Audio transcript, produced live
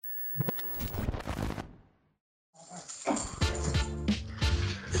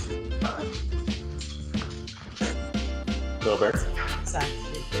Wilbur. It's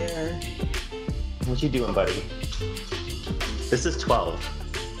actually there. What you doing, buddy? This is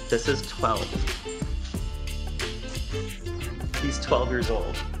 12. This is 12. He's 12 years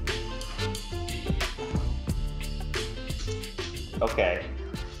old. Okay.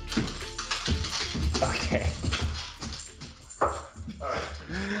 Okay.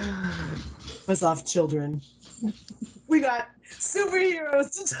 Buzz off, children. We got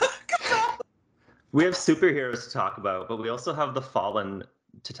superheroes to talk about. We have superheroes to talk about, but we also have the Fallen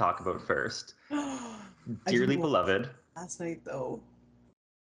to talk about first. Dearly beloved. Last night, though.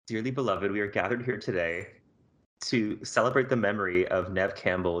 Dearly beloved, we are gathered here today to celebrate the memory of Neve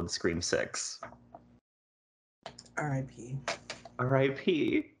Campbell in Scream 6. R.I.P.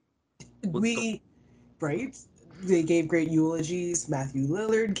 R.I.P. Right? They gave great eulogies. Matthew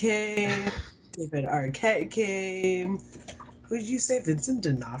Lillard came. David Arquette came. Who did you say? Vincent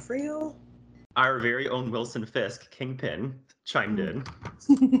D'Onofrio? Our very own Wilson Fisk, Kingpin, chimed in.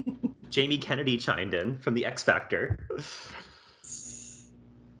 Jamie Kennedy chimed in from the X Factor.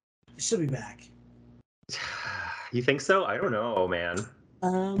 She'll be back. You think so? I don't know, man.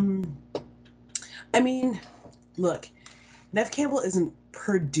 I mean, look, Neve Campbell isn't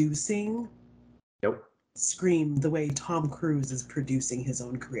producing Nope. Scream the way Tom Cruise is producing his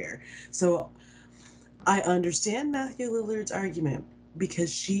own career. So I understand Matthew Lillard's argument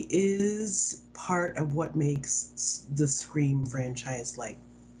because she is part of what makes the Scream franchise like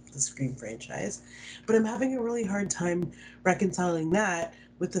the Scream franchise. But I'm having a really hard time reconciling that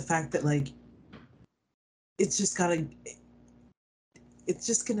with the fact that, like, it's just gonna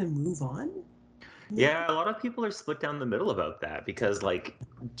move on. Yeah, a lot of people are split down the middle about that because, like,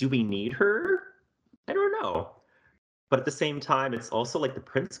 do we need her? I don't know. But at the same time, it's also like the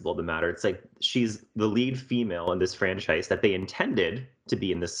principle of the matter. It's like she's the lead female in this franchise that they intended to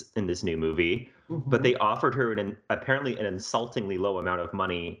be in this new movie, but they offered her apparently an insultingly low amount of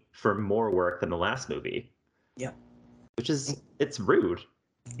money for more work than the last movie. Yeah, it's rude.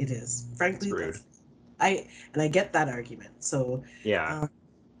 It is, frankly, it's rude. I get that argument. So yeah,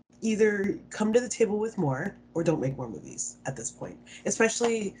 either come to the table with more or don't make more movies at this point,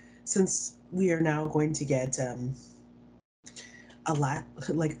 especially since we are now going to get a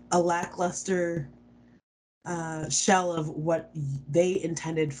lackluster shell of what they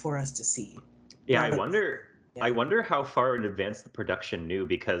intended for us to see. Yeah, I wonder how far in advance the production knew,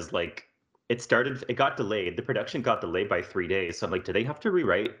 because like it got delayed. The production got delayed by 3 days. So I'm like, do they have to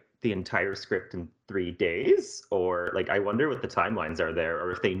rewrite the entire script in 3 days? Or like, I wonder what the timelines are there,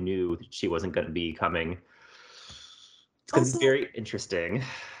 or if they knew that she wasn't going to be coming. It's going to be very interesting.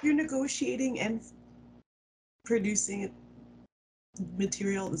 You're negotiating and producing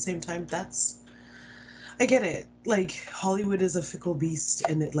material at the same time. I get it. Like, Hollywood is a fickle beast,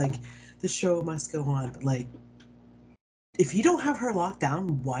 and the show must go on. But like, if you don't have her locked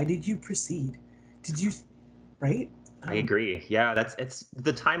down, why did you proceed? Right? I agree. Yeah, it's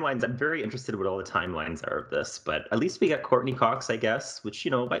the timelines. I'm very interested in what all the timelines are of this, but at least we got Courtney Cox, I guess, which,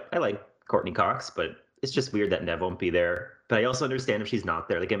 I like Courtney Cox, but it's just weird that Neve won't be there. But I also understand if she's not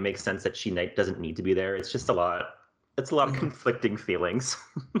there. Like, it makes sense that she doesn't need to be there. It's just a lot of conflicting feelings.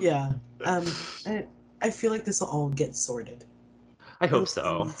 Yeah. I feel like this will all get sorted. I hope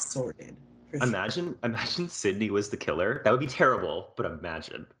so. Sorted. Imagine Sydney was the killer. That would be terrible, but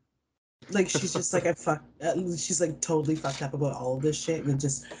imagine. Like, she's just like she's like totally fucked up about all of this shit, and it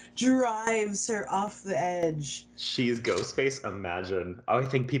just drives her off the edge. She's Ghostface. Imagine. I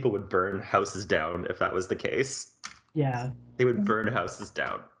think people would burn houses down if that was the case. Yeah. They would burn houses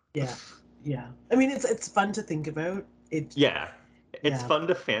down. Yeah. Yeah. I mean, it's fun to think about. It's fun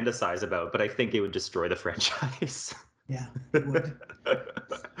to fantasize about, but I think it would destroy the franchise. Yeah, it would.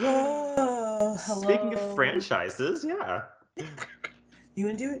 Whoa, hello. Speaking of franchises, yeah. You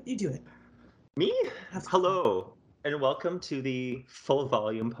want to do it? You do it. Me? Hello, and welcome to the Full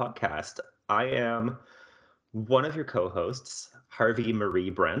Volume Podcast. I am one of your co-hosts, Harvey Marie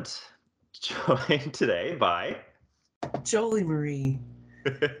Brent, joined today by Jolie Marie.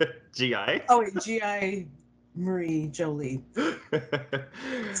 G.I.? Oh, wait, G.I. Marie Jolie.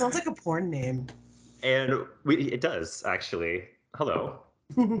 Sounds like a porn name. And it does, actually. Hello.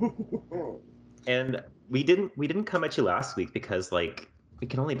 And we didn't come at you last week because, like, we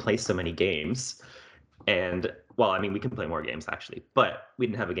can only play so many games. And, well, I mean, we can play more games, actually. But we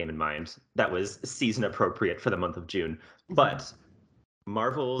didn't have a game in mind that was season appropriate for the month of June. But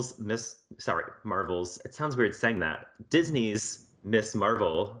Marvel's, it sounds weird saying that. Disney's Miss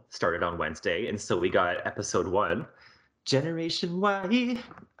Marvel started on Wednesday. And so we got episode 1, Generation Y.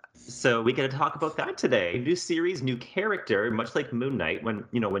 So we get to talk about that today. New series, new character, much like Moon Knight. When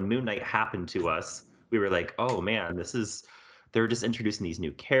Moon Knight happened to us, we were like, oh man, they're just introducing these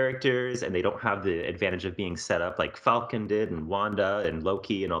new characters and they don't have the advantage of being set up like Falcon did and Wanda and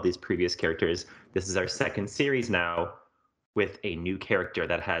Loki and all these previous characters. This is our second series now with a new character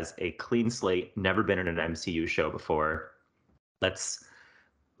that has a clean slate, never been in an MCU show before. Let's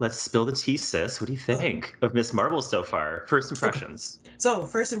spill the tea, sis. What do you think of Miss Marvel so far? First impressions. So,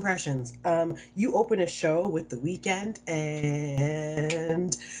 first impressions. You open a show with The Weeknd,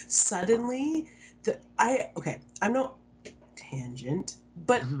 and suddenly, I'm no tangent,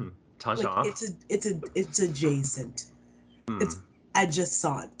 but Tangent. like it's adjacent. It's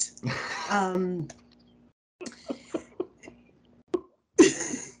adjacent.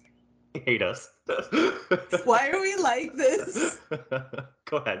 Hate us. Why are we like this?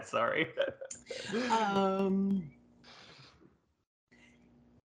 Go ahead, sorry.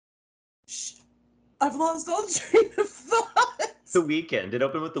 I've lost all train of thought. The Weeknd. It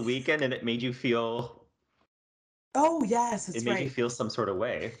opened with The Weeknd and it made you feel... Oh, yes, that's right. It made you feel some sort of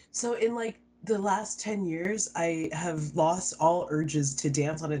way. So in like the last 10 years, I have lost all urges to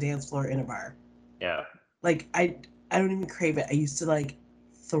dance on a dance floor in a bar. Yeah. Like, I don't even crave it. I used to like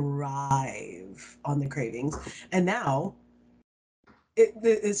thrive on the cravings. And now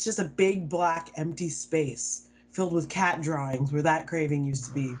it's just a big black empty space filled with cat drawings where that craving used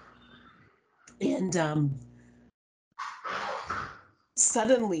to be. And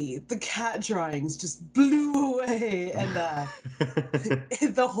suddenly the cat drawings just blew away and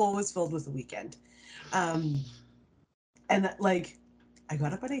the hole was filled with The Weeknd. And like I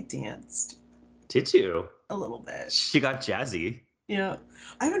got up and I danced. Did you? A little bit. She got jazzy. Yeah.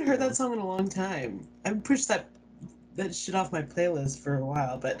 I haven't heard that song in a long time. I've pushed that shit off my playlist for a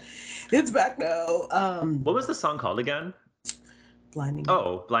while, but it's back now. What was the song called again? Blinding.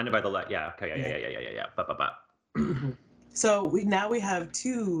 Oh, Blinded by the Light. Yeah. Okay. Yeah. Ba. So we have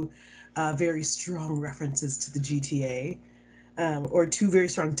two very strong references to the GTA, or two very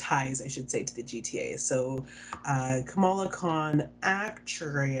strong ties, I should say, to the GTA. So Kamala Khan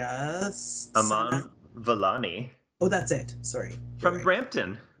actress Aman Vellani. Oh, that's it. Sorry. From right.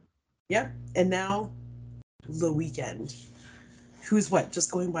 Brampton. Yep. And now The Weeknd. Who's what? Just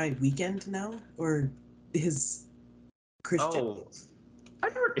going by Weekend now? Or his Christian? Oh, I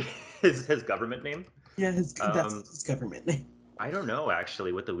don't his government name? Yeah, that's his government name. I don't know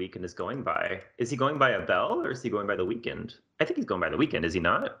actually what The Weeknd is going by. Is he going by a bell or is he going by The Weeknd? I think he's going by The Weeknd, is he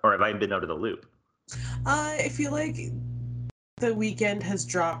not? Or have I been out of the loop? I feel like The Weeknd has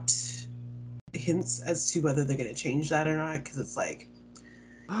dropped hints as to whether they're going to change that or not, because it's like,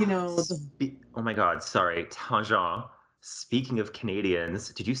 you know. Oh my God, sorry, tangent. Speaking of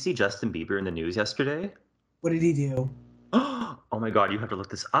Canadians, did you see Justin Bieber in the news yesterday? What did he do? Oh my God, you have to look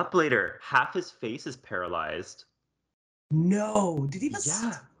this up later. Half his face is paralyzed. No, did he have a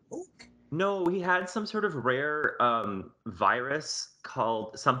stroke? No, he had some sort of rare virus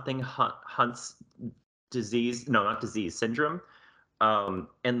called something Hunt's disease. No, not disease, syndrome.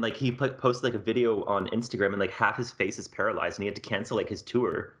 And like he posted like a video on Instagram and like half his face is paralyzed and he had to cancel like his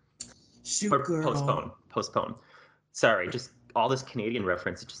tour. Shoot, or girl. Postpone. Sorry, just all this Canadian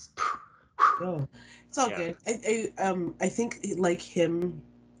reference. It just. Oh, it's all good. I think like him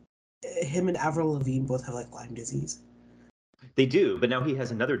and Avril Lavigne both have like Lyme disease. They do, but now he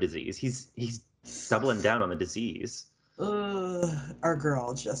has another disease. He's doubling down on the disease. Our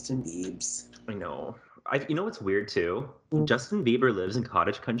girl Justin Biebs. I know. You know what's weird too? Justin Bieber lives in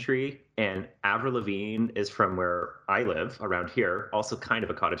cottage country, and Avril Lavigne is from where I live, around here, also kind of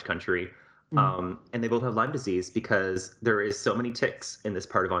a cottage country. And they both have Lyme disease because there is so many ticks in this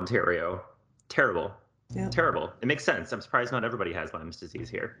part of Ontario. Terrible. Yeah. Terrible. It makes sense. I'm surprised not everybody has Lyme disease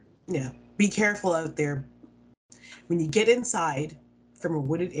here. Yeah. Be careful out there. When you get inside from a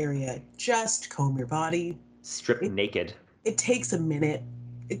wooded area, just comb your body. Strip naked. It takes a minute.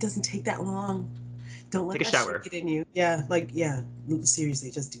 It doesn't take that long. Don't let Take a that shower. shit get in you. Yeah,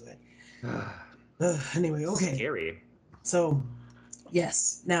 seriously, just do it. Anyway, okay. Scary. So,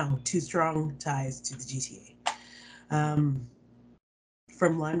 yes, now two strong ties to the GTA.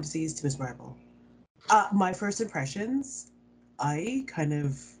 From Lyme disease to Miss Marvel. My first impressions, I kind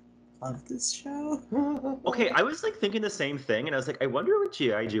of love this show. Okay, I was like thinking the same thing, and I was like, I wonder what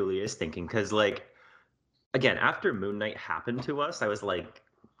G.I. Julie is thinking, because like, again, after Moon Knight happened to us, I was like,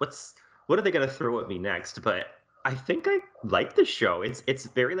 what are they gonna throw at me next? But I think I like this show. It's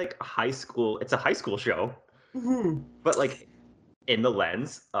very like high school. It's a high school show, but like in the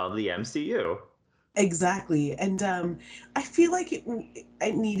lens of the MCU. Exactly, and I feel like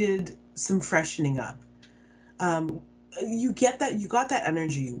it needed some freshening up. You got that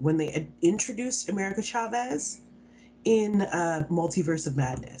energy when they introduced America Chavez in Multiverse of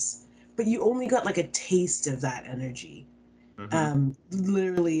Madness, but you only got like a taste of that energy, Mm-hmm.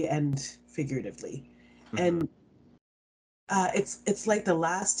 literally and figuratively. Mm-hmm. And it's like the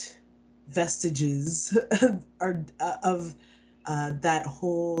last vestiges are of that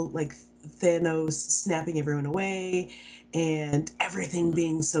whole like Thanos snapping everyone away and everything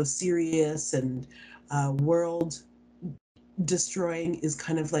being so serious and world destroying is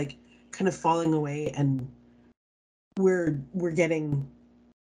kind of falling away, and we're getting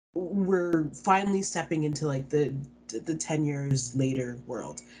we're finally stepping into like the 10 years later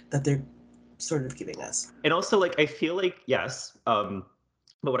world that they're sort of giving us. And also, like, I feel like, yes, but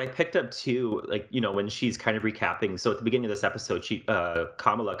what I picked up too, like, when she's kind of recapping, so at the beginning of this episode,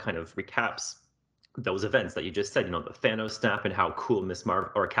 Kamala kind of recaps those events that you just said, the Thanos snap and how cool Miss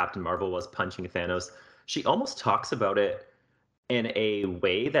Marvel or Captain Marvel was punching Thanos. She almost talks about it in a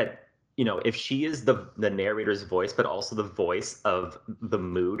way that, if she is the narrator's voice, but also the voice of the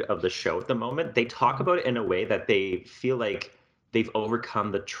mood of the show at the moment, they talk Mhm. about it in a way that they feel like they've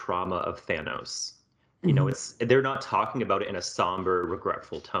overcome the trauma of Thanos. Mhm. They're not talking about it in a somber,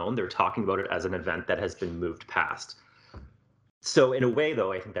 regretful tone. They're talking about it as an event that has been moved past. So in a way,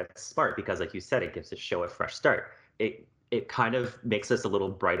 though, I think that's smart because, like you said, it gives the show a fresh start. It kind of makes us a little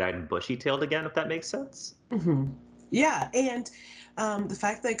bright-eyed and bushy-tailed again, if that makes sense. Mhm. Yeah, and the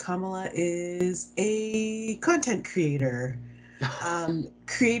fact that Kamala is a content creator,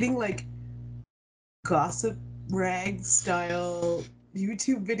 creating like gossip rag style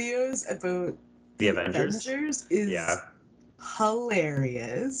YouTube videos about The the Avengers. Avengers Yeah. is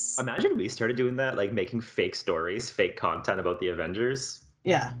hilarious. Imagine we started doing that, like making fake stories, fake content about the Avengers.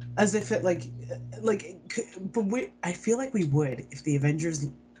 Yeah, as if it but I feel like we would if the Avengers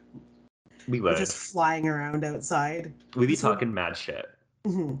We were would. just flying around outside. We'd be This would, talking mad shit.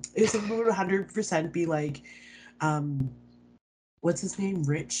 this would 100% be like, um, what's his name?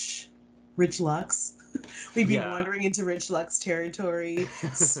 Rich Lux. We'd be Yeah. wandering into Rich Lux territory,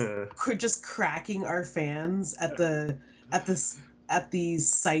 just cracking our fans at this at the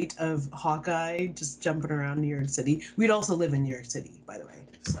sight of Hawkeye just jumping around New York City. We'd also live in New York City, by the way.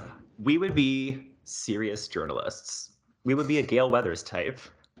 So We would be serious journalists. We would be a Gale Weathers type.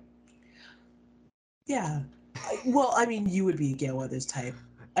 yeah. Well, I mean, you would be a Gale Weathers type.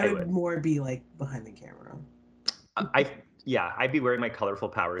 I I would would. more be like behind the camera. Yeah, I'd be wearing my colorful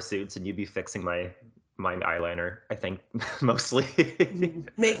power suits and you'd be fixing my eyeliner, I think, mostly.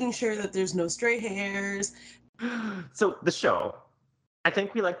 Making sure that there's no stray hairs. So the show, I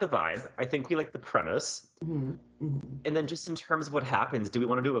think we like the vibe. I think we like the premise. Mhm, mhm. And then just in terms of what happens, do we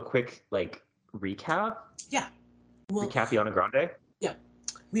want to do a quick like recap? Yeah. Well, Recap Yana Grande? yeah,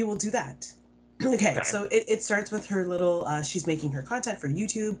 we will do that. Okay, Okay. so it starts with her little, she's making her content for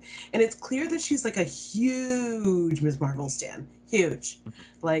YouTube, and it's clear that she's like a huge Ms. Marvel stan. Huge.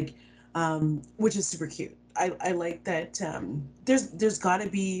 Like, which is super cute. I like that there's gotta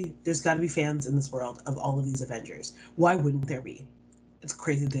be fans in this world of all of these Avengers. Why wouldn't there be? It's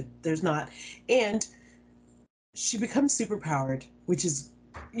crazy that there's not. And she becomes super powered, which is,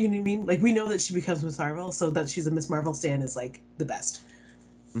 you know what I mean? Like we know that she becomes Miss Marvel, so that she's a Miss Marvel stan is like the best.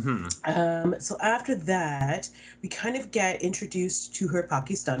 Mm-hmm. So after that, we kind of get introduced to her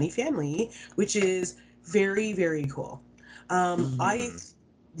Pakistani family, which is very, very cool. I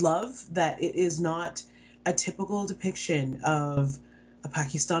Mm-hmm. love that it is not a typical depiction of a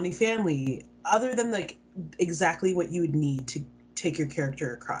Pakistani family, other than like exactly what you would need to take your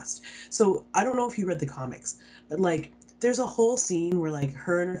character across. So I don't know if you read the comics, but like there's a whole scene where like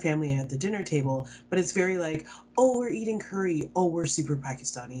her and her family are at the dinner table, but it's very like, oh, we're eating curry. Oh, we're super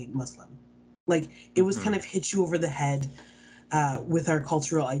Pakistani Muslim. Like it was kind Mm-hmm. of hit you over the head with our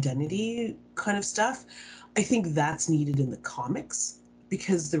cultural identity kind of stuff. I think that's needed in the comics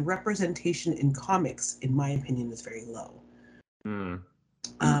because the representation in comics, in my opinion, is very low. Mm.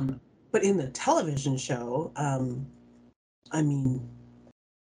 But in the television show, I mean,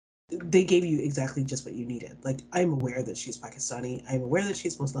 they gave you exactly just what you needed. Like, I'm aware that she's Pakistani. I'm aware that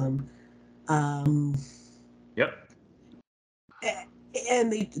she's Muslim. Um, Yep.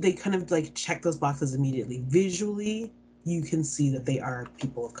 and they kind of like check those boxes immediately. Visually, you can see that they are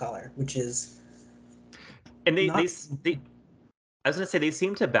people of color, which is And not. I was gonna say they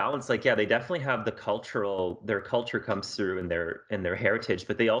seem to balance, like, yeah, they definitely have their culture comes through in their heritage,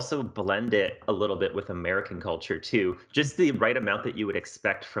 but they also blend it a little bit with American culture too. Just the right amount that you would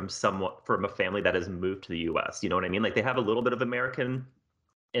expect from a family that has moved to the US. You know what I mean? Like they have a little bit of American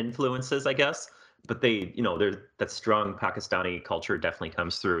influences, I guess, but that strong Pakistani culture definitely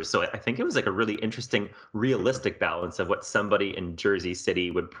comes through. So I think it was like a really interesting, realistic balance of what somebody in Jersey City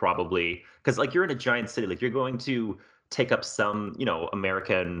would probably, because like you're in a giant city, like you're going to take up some,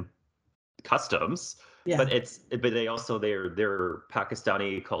 American. customs, Yeah. but they also their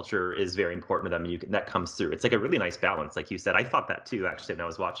Pakistani culture is very important to them, and that comes through. It's like a really nice balance, like you said. I thought that too, actually, when I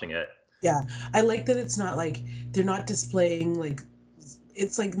was watching it. Yeah. I like that it's not like they're not displaying like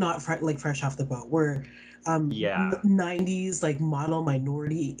it's like not like fresh off the boat where Yeah. 90s like model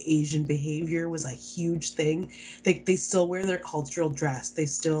minority Asian behavior was a huge thing. They still wear their cultural dress.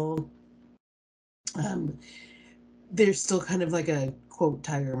 Um they're still kind of like a quote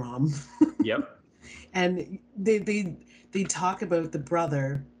tiger mom. Yep. And they talk about the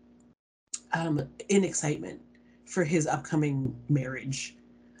brother in excitement for his upcoming marriage,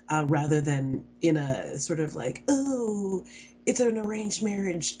 rather than in a sort of like, oh, it's an arranged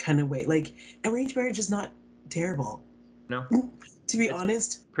marriage kind of way. Like, arranged marriage is not terrible, No, to be it's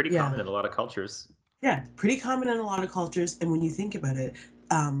honest. pretty Yeah, common in a lot of cultures. yeah, pretty common in a lot of cultures. And when you think about it,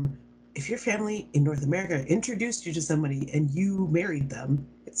 um, if your family in North America introduced you to somebody and you married them,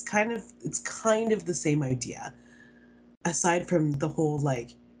 it's kind of the same idea. Aside from the whole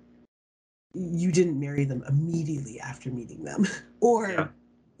like you didn't marry them immediately after meeting them Yeah. or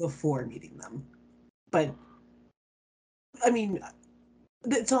before meeting them. But I mean,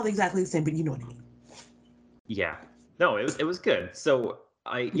 it's not exactly the same, but you know what I mean. Yeah. No, it was good. So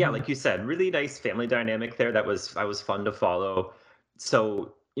yeah, Mhm. like you said, really nice family dynamic there. That was fun to follow.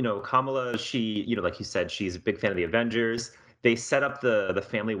 So, Kamala, she, like you said, she's a big fan of the Avengers. They set up the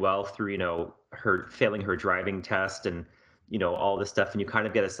family well through, her failing her driving test and, all this stuff. And you kind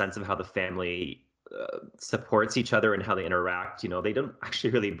of get a sense of how the family supports each other and how they interact. They don't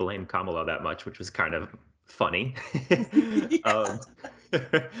actually really blame Kamala that much, which was kind of funny. Yeah. um,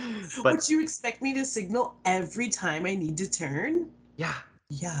 Would but you expect me to signal every time I need to turn? yeah,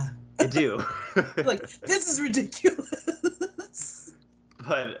 Yeah. I do. Like, this is ridiculous.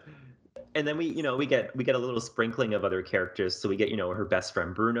 But and then we get a little sprinkling of other characters. So we get, her best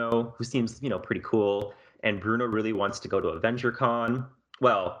friend Bruno, who seems, pretty cool. And Bruno really wants to go to AvengerCon.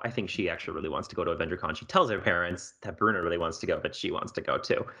 Well, I think she actually really wants to go to AvengerCon. She tells her parents that Bruno really wants to go, but she wants to go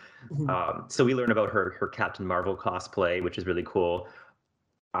too. Mhm. So we learn about her Captain Marvel cosplay, which is really cool.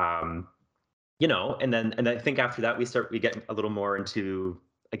 Um, and I think after that we get a little more into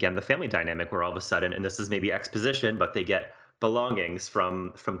again the family dynamic where all of a sudden, and this is maybe exposition, but they get belongings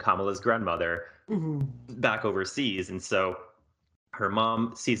from Kamala's grandmother Mhm. back overseas, and so her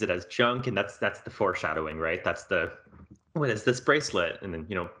mom sees it as junk, and that's the foreshadowing, right? That's the what is this bracelet, and then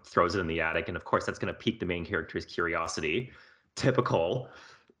throws it in the attic, and of course that's going to pique the main character's curiosity. Typical.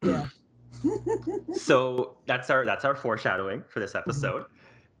 Yeah. So that's our foreshadowing for this Mhm. episode.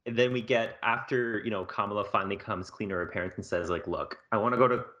 And then we get after, Kamala finally comes clean to her parents and says, like, look, I want to go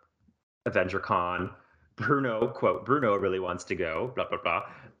to AvengerCon. Bruno, quote, Bruno really wants to go, blah, blah, blah.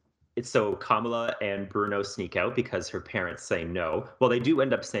 It's so Kamala and Bruno sneak out because her parents say no. Well, they do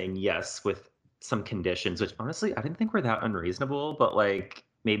end up saying yes with some conditions, which honestly, I didn't think were that unreasonable, but like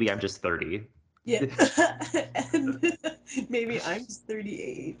maybe I'm just 30. Yeah. And maybe I'm just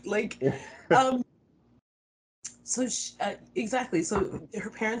 38. Like, um, so exactly. So her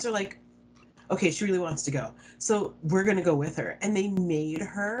parents are like, okay, she really wants to go, so we're gonna go with her, and they made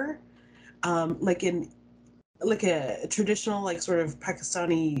her like in like a traditional like sort of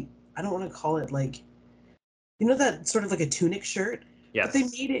Pakistani. I don't want to call it like that sort of like a tunic shirt, but they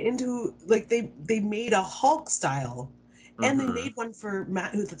Yes. made it into like they made a Hulk style, and they Hmm. made one for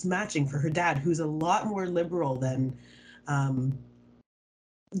Matt that's matching for her dad, who's a lot more liberal um,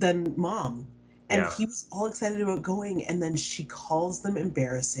 than mom. And Yeah. he was all excited about going, and then she calls them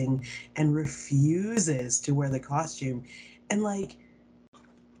embarrassing and refuses to wear the costume, and like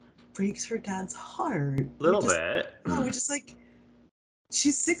breaks her dad's heart. A little bit. Which is like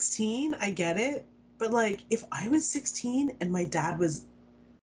she's 16, I get it, but like if I was 16 and my dad was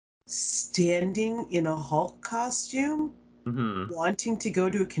standing in a Hulk costume Hmm. wanting to go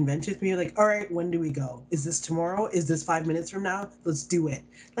to a convention with me, like, all right, when do we go? Is this tomorrow? Is this 5 minutes from now? Let's do it.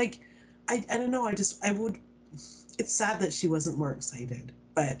 Like, I don't know. I would. It's sad that she wasn't more excited,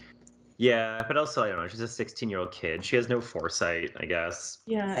 but Yeah, but also I don't know. She's a 16-year-old kid. She has no foresight, I guess.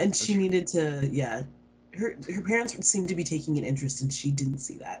 yeah, and she needed to, yeah. Her parents seemed to be taking an interest, and she didn't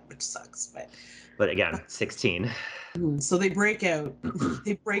see that, which sucks. But But again, 16. so they break out.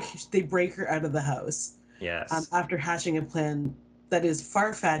 They break her out of the house Yes. after hatching a plan that is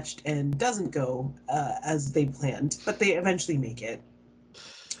far fetched and doesn't go as they planned, but they eventually make it.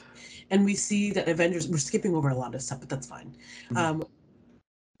 And we see that Avengers. We're skipping over a lot of stuff, but that's fine. Um,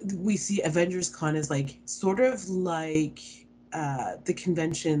 we see Avengers Con is like sort of like the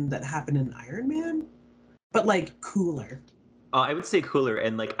convention that happened in Iron Man, but like cooler. I would say cooler,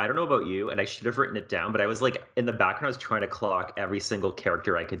 and like I don't know about you, and I should have written it down, but I was like in the background, I was trying to clock every single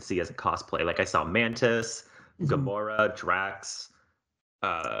character I could see as a cosplay. Like I saw Mantis, Mhm. Gamora, Drax.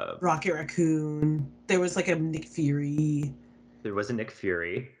 Uh, Rocket Raccoon. There was like a Nick Fury. there was a Nick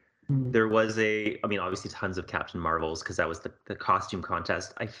Fury. Mm. There was I mean, obviously tons of Captain Marvels because that was the costume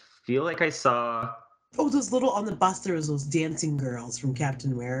contest. I feel like I saw. Oh, those little on the bus. There was those dancing girls from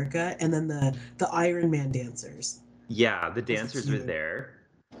Captain America, and then the Iron Man dancers. Yeah, the Those are dancers were cute. there,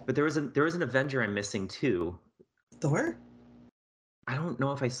 but there was an Avenger I'm missing too. Thor. I don't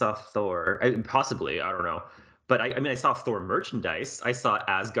know if I saw Thor. Possibly, I don't know. But I mean, I saw Thor merchandise. I saw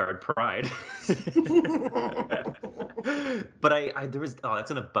Asgard Pride. But there was that's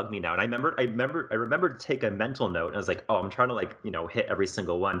gonna bug me now. And I remember to take a mental note. And I was like, oh, I'm trying to like hit every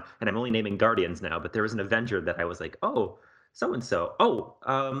single one. And I'm only naming Guardians now. But there was an Avenger that I was like, oh, so and so. Oh,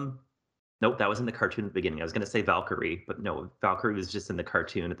 nope, that was in the cartoon at the beginning. I was gonna say Valkyrie, but no, Valkyrie was just in the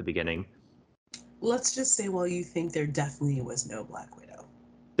cartoon at the beginning. Let's just say, well, you think there definitely was no Black Widow.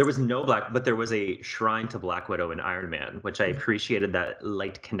 There was no but there was a shrine to Black Widow in Iron Man, which I Mm. appreciated that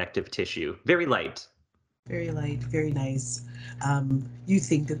light connective tissue. Very light. Very light, very nice. You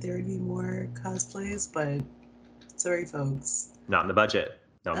think that there would be more cosplays, but sorry, folks. Not in the budget.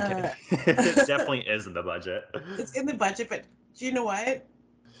 No, I'm kidding. Uh, It definitely is in the budget. it's in the budget, but you know what?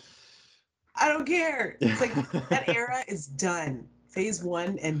 I don't care. It's like that era is done. Phase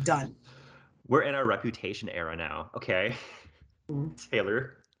one and done. We're in our reputation era now, okay? Mm.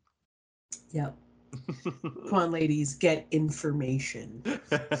 Taylor. Yep. Come on, ladies, get information.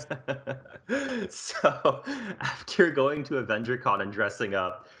 So after going to AvengerCon and dressing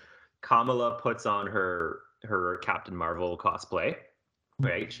up, Kamala puts on her Captain Marvel cosplay.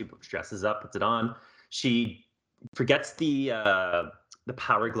 Right? She dresses up, puts it on. She forgets the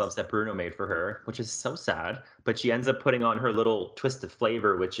power gloves that Bruno made for her, which is so sad. But she ends up putting on her little twist of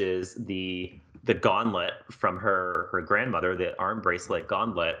flavor, which is the gauntlet from her grandmother, the arm bracelet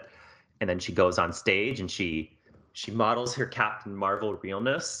gauntlet. And then she goes on stage and she models her Captain Marvel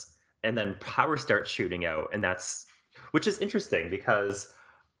realness, and then power starts shooting out, and which is interesting because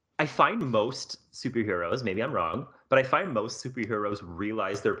I find most superheroes, maybe I'm wrong, but I find most superheroes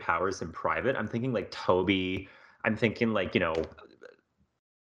realize their powers in private. I'm thinking like Toby. I'm thinking like,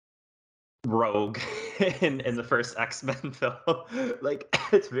 Rogue in the first X-Men film. Like,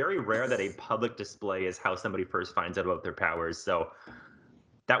 it's very rare that a public display is how somebody first finds out about their powers. So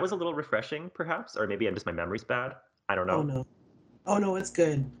that was a little refreshing, perhaps, or maybe my memory's bad. I don't Oh know. no. Oh no, it's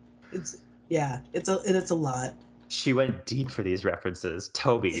good. It's yeah, it's a lot. She went deep for these references.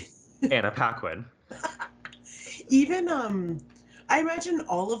 Toby, Anna Paquin. Even I imagine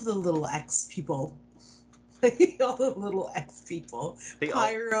all of the little X people. All the little X people. They all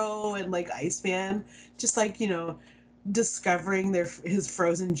Pyro and like Iceman, just like, discovering his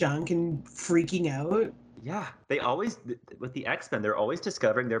frozen junk and freaking out. Yeah, they always with the X-Men, they're always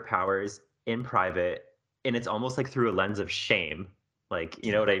discovering their powers in private, and it's almost like through a lens of shame. Like,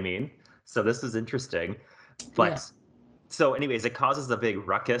 you know what I mean? So this is interesting. Yeah. But so anyways, it causes a big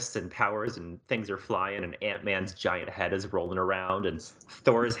ruckus and powers and things are flying and Ant-Man's giant head is rolling around and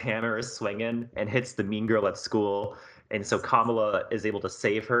Thor's hammer is swinging and hits the mean girl at school. And so Kamala is able to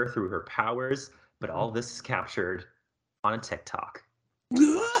save her through her powers, but all this is captured on a TikTok,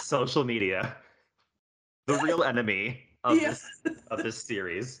 social media. The real enemy of Yeah. this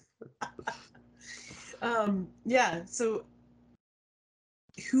series. Yeah, so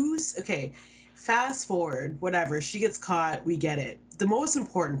who's okay, fast forward, whatever, she gets caught, we get it. The most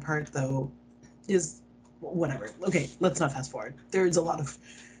important part though is whatever. Okay, let's not fast forward. There's a lot of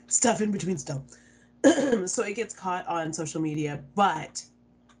stuff in between still. So it gets caught on social media, but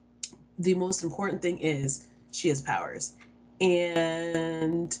the most important thing is she has powers.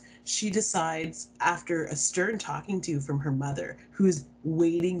 And she decides, after a stern talking to from her mother, who's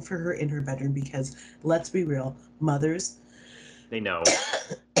waiting for her in her bedroom, because let's be real, mothers They know.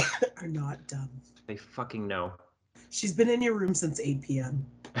 are not dumb. They fucking know. She's been in your room since 8 p.m.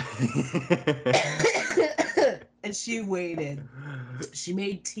 And she waited. She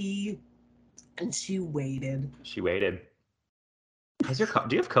made tea and she waited. She waited. Do you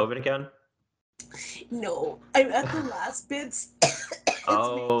have COVID again? No, I'm at the last bits. It's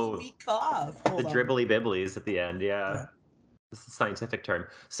Oh, making me cough. the Hold on. dribbly bibblies at the end. Yeah. This is a scientific term.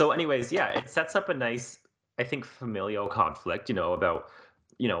 So anyways, yeah, it sets up a nice, I think, familial conflict, about,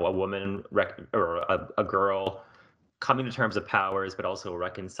 a woman or a girl coming to terms with powers, but also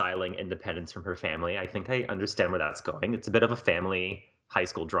reconciling independence from her family. I think I understand where that's going. It's a bit of a family high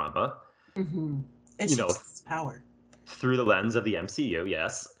school drama, Mm-hmm. And you she know, has power. through the lens of the MCU,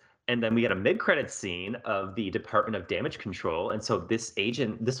 yes. And then we get a mid-credit scene of the Department of Damage Control. And so this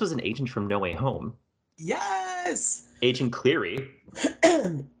was an agent from No Way Home. Yes. Agent Cleary.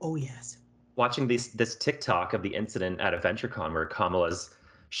 Oh, yes. Watching this TikTok of the incident at AdventureCon where Kamala's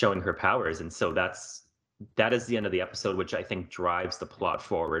showing her powers. And so that is the end of the episode, which I think drives the plot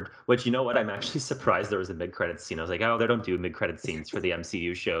forward. Which, you know what? I'm actually surprised there was a mid-credit scene. I was like, oh, they don't do mid-credit scenes for the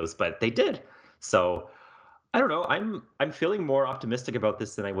MCU shows, but they did. So I don't know. I'm feeling more optimistic about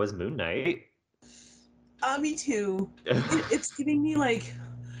this than I was Moon Knight. Me too. It's giving me like,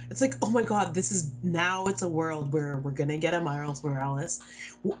 it's like, oh my God, it's a world where we're gonna get a Miles Morales.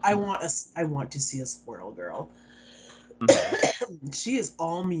 I want to see a Squirrel Girl. She is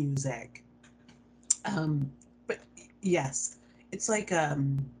all music. But yes, it's like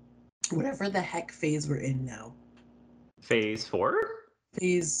whatever the heck phase we're in now. Phase 4?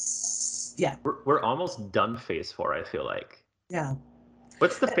 Yeah. We're almost done phase 4, I feel like. Yeah.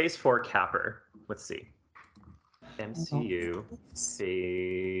 What's the phase 4 capper? Let's see. MCU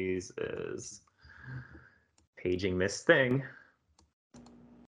phases. Paging this thing.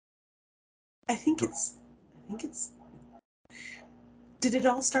 I think it's Did it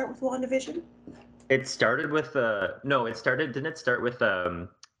all start with WandaVision? It started with didn't it start with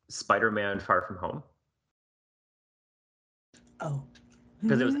Spider-Man Far From Home? Oh.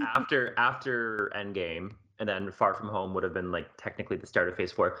 Because it was after Endgame, and then Far From Home would have been like technically the start of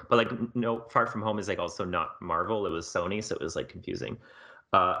Phase 4. But like no, Far From Home is like also not Marvel, it was Sony, so it was like confusing.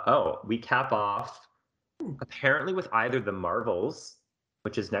 We cap off apparently with either the Marvels,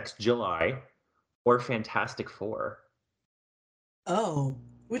 which is next July, or Fantastic Four. Oh,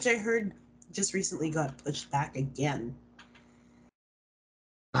 which I heard just recently got pushed back again.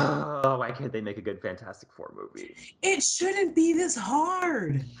 Oh, why can't they make a good Fantastic Four movie? It shouldn't be this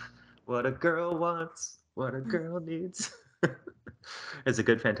hard. What a girl wants, what a girl needs. It's a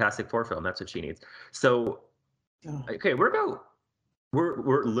good Fantastic Four film. That's what she needs. So, okay, we're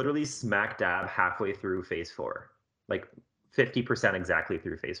literally smack dab halfway through Phase 4, like 50% exactly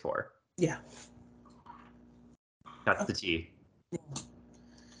through Phase 4. Yeah, that's the T. Yeah.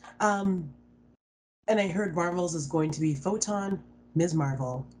 And I heard Marvel's is going to be Photon, Ms.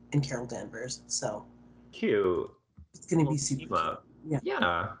 Marvel, and Carol Danvers. So cute. It's going to be super cute.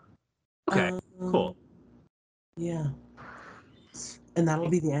 Yeah. Okay. Cool. Yeah. And that'll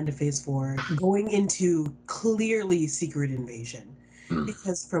be the end of Phase 4, going into clearly Secret Invasion.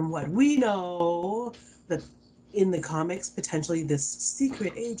 Because from what we know, that in the comics, potentially this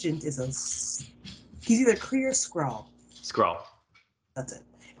secret agent is he's either Kree or Skrull. Skrull. That's it.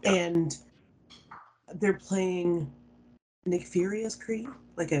 Yeah. And they're playing Nick Fury as Kree,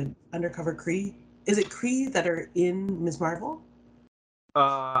 like an undercover Kree. Is it Kree that are in Ms. Marvel?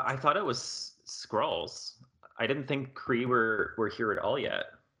 I thought it was Skrulls. I didn't think Kree were here at all yet.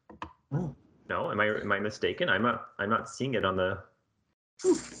 Oh. No, am I mistaken? I'm not seeing it on the.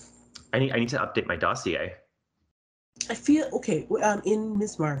 I need to update my dossier. I feel okay. In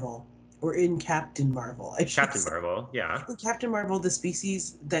Ms. Marvel or in Captain Marvel. Captain Marvel, yeah. In Captain Marvel, the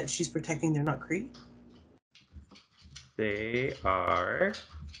species that she's protecting, they're not Kree. They are.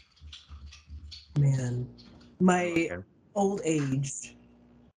 Man, my old age.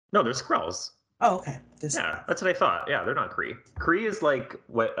 No, they're Skrulls. Oh, okay. Yeah, that's what I thought. Yeah, they're not Kree. Kree is like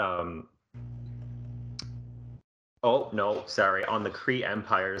what? Oh no, sorry. On the Kree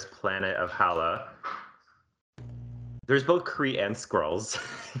Empire's planet of Hala, there's both Kree and Skrulls.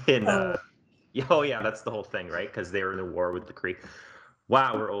 Oh yeah, that's the whole thing, right? Because they were in a war with the Kree.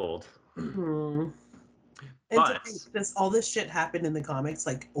 Wow, we're old. Mm-hmm. But all this shit happened in the comics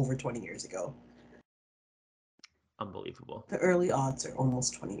like over 20 years ago. Unbelievable. The early aughts are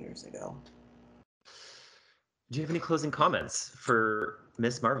almost 20 years ago. Do you have any closing comments for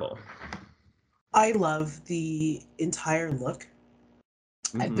Ms. Marvel? I love the entire look.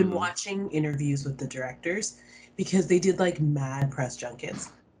 Mm-hmm. I've been watching interviews with the directors because they did like mad press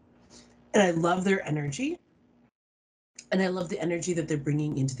junkets. And I love their energy. And I love the energy that they're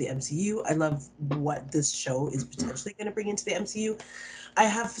bringing into the MCU. I love what this show is potentially going to bring into the MCU. I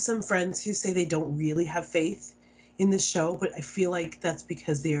have some friends who say they don't really have faith in this show, but I feel like that's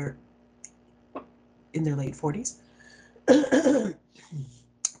because they're in their late 40s.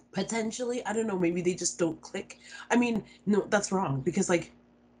 Potentially, I don't know, maybe they just don't click. I mean, no, that's wrong, because like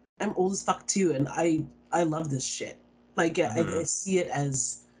I'm old as fuck too, and I love this shit. Like I see it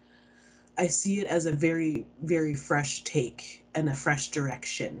as a very, very fresh take and a fresh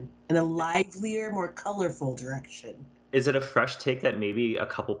direction and a livelier, more colorful direction. Is it a fresh take that maybe a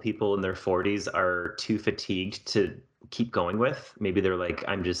couple people in their 40s are too fatigued to keep going with? Maybe they're like,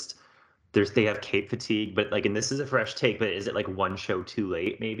 I'm just they have Cape fatigue, but like, and this is a fresh take, but is it like one show too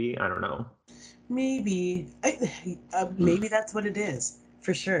late? Maybe, I don't know. Maybe maybe that's what it is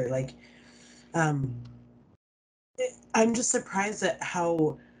for sure. Like, um, I'm just surprised at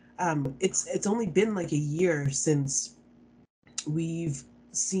how it's only been like a year since we've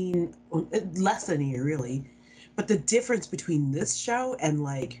seen less than a year really, but the difference between this show and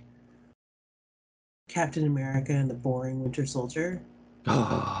like Captain America and the boring Winter Soldier.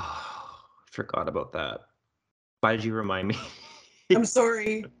 Oh, forgot about that. Why did you remind me? I'm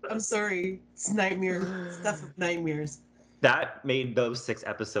sorry. I'm sorry. It's nightmare stuff of nightmares. That made those 6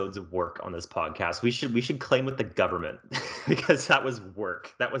 episodes work on this podcast. We should claim with the government because that was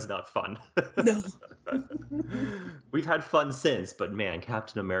work. That was not fun. No. We've had fun since, but man,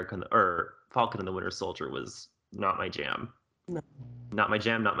 Captain America or Falcon and the Winter Soldier was not my jam. No. Not my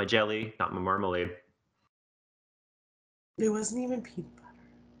jam, not my jelly, not my marmalade. It wasn't even peanut butter.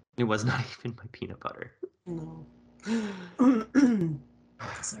 It was not even my peanut butter. No.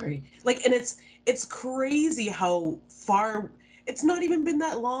 Sorry. Like, and it's crazy how far it's not even been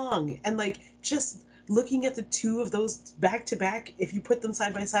that long. And like just looking at the two of those back to back, if you put them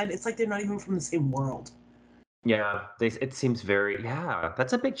side by side, it's like they're not even from the same world. Yeah, it seems very, yeah,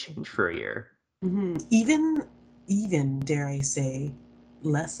 that's a big change for a year. Even dare I say,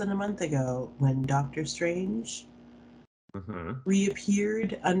 less than a month ago when Doctor Strange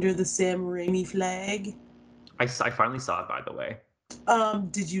reappeared under the Sam Raimi flag. I finally saw it, by the way.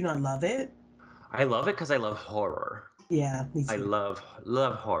 Did you not love it? I love it because I love horror. Yeah, me too. I love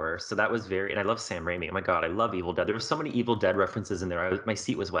horror. So that was very, and I love Sam Raimi. Oh my God, I love Evil Dead. There were so many Evil Dead references in there. My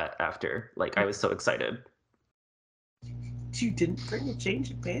seat was wet after. Like, I was so excited. You didn't bring a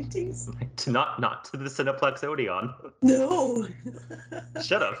change of panties? Not to the Cineplex Odeon. No.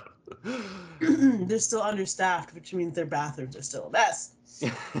 Shut up. They're still understaffed, which means their bathrooms are still a mess.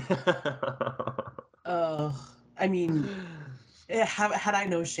 I mean, had I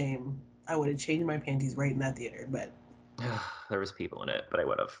no shame, I would have changed my panties right in that theater, but there was people in it, but I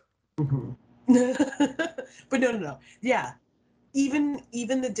would have. But no. Yeah. Even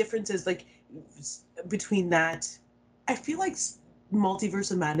the differences like between that, I feel like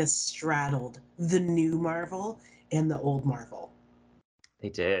Multiverse of Madness straddled the new Marvel and the old Marvel. They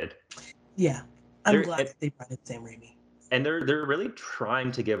did. Yeah. I'm glad that they brought in Sam Raimi. And they're really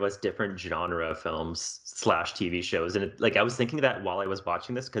trying to give us different genre films / TV shows. And like, I was thinking that while I was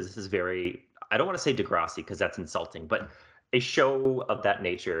watching this, because this is very, I don't want to say Degrassi because that's insulting, but a show of that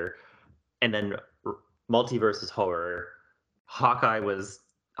nature. And then Multiverse is horror. Hawkeye was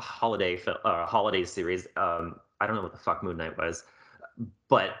a holiday series. I don't know what the fuck Moon Knight was,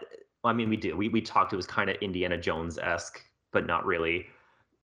 but I mean, we talked, it was kind of Indiana Jones-esque, but not really.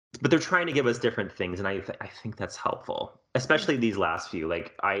 But they're trying to give us different things, and I think that's helpful, especially these last few.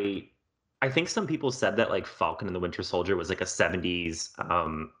 Like, I think some people said that like Falcon and the Winter Soldier was like a 70s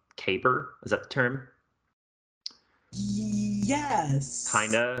caper. Is that the term? Yes.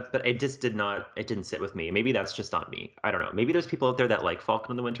 Kinda, but it didn't sit with me. Maybe that's just not me. I don't know. Maybe there's people out there that like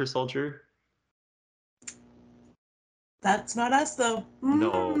Falcon and the Winter Soldier. That's not us, though.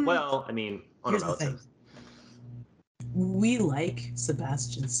 No. Well, I mean, here's the thing. We like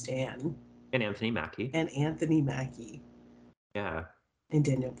Sebastian Stan. And Anthony Mackie. Yeah. And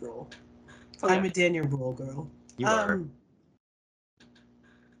Daniel Bruhl. Oh, I'm a Daniel Bruhl girl. You are.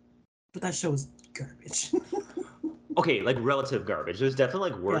 But that show was garbage. Okay, like relative garbage. There's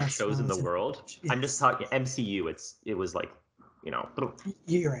definitely like worse shows in the world. Yes. I'm just talking MCU. It was like, you know.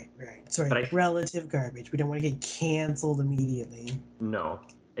 You're right. Sorry, but relative garbage. We don't want to get canceled immediately. No,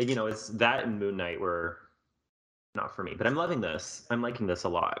 and, you know, it's that and Moon Knight were not for me. But I'm loving this. I'm liking this a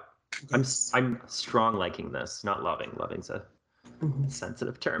lot. Yes. I'm strong liking this, not loving. Loving's a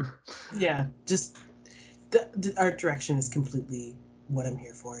sensitive term. Yeah, just the art direction is completely what I'm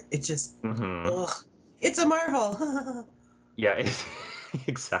here for. It's just, it's a Marvel. Yeah,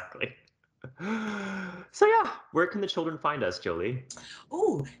 exactly. So yeah, where can the children find us, Jolie?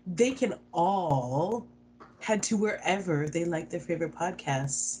 Oh, they can all head to wherever they like their favorite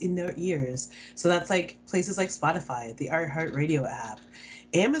podcasts in their ears. So that's like places like Spotify, the iHeartRadio app,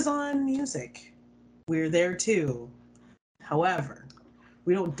 Amazon Music. We're there too. However,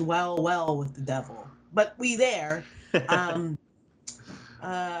 we don't dwell well with the devil, but we there.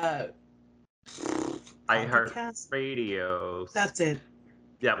 iHeartRadio. That's it.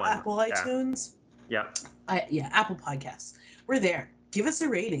 Yeah, one. Apple iTunes. Yeah. Apple Podcasts. We're there. Give us a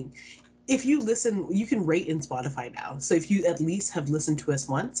rating. If you listen, you can rate in Spotify now. So if you at least have listened to us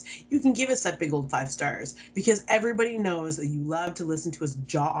once, you can give us that big old 5 stars, because everybody knows that you love to listen to us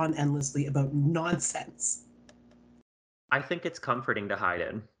jaw on endlessly about nonsense. I think it's comforting to hide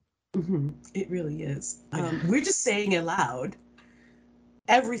in. It really is. We're just saying aloud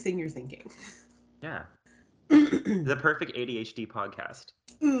everything you're thinking. Yeah. The perfect ADHD podcast.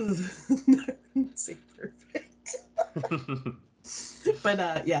 I wouldn't say perfect.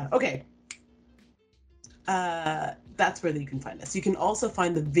 But yeah, okay. That's where you can find us. You can also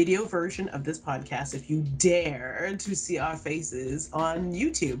find the video version of this podcast, if you dare to see our faces, on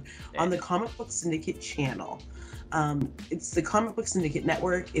YouTube, on the Comic Book Syndicate channel. It's the Comic Book Syndicate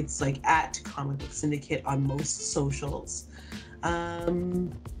Network. It's like at Comic Book Syndicate on most socials.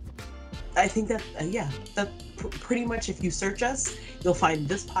 I think that, pretty much, if you search us, you'll find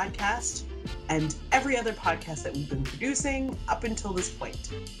this podcast every other podcast that we've been producing up until this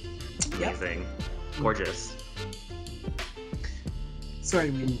point. Amazing. Gorgeous.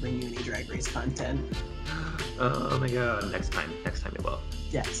 Sorry we didn't bring you any Drag Race content. Oh my god. Next time we will.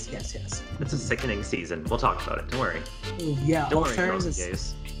 Yes. It's a sickening season. We'll talk about it. Don't worry. Ooh, yeah, Don't worry, girls and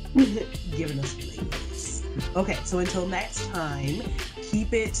gays. Giving us flavors. Okay, so until next time,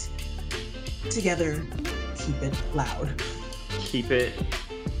 keep it together, keep it loud. Keep it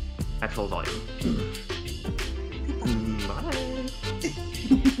at full volume.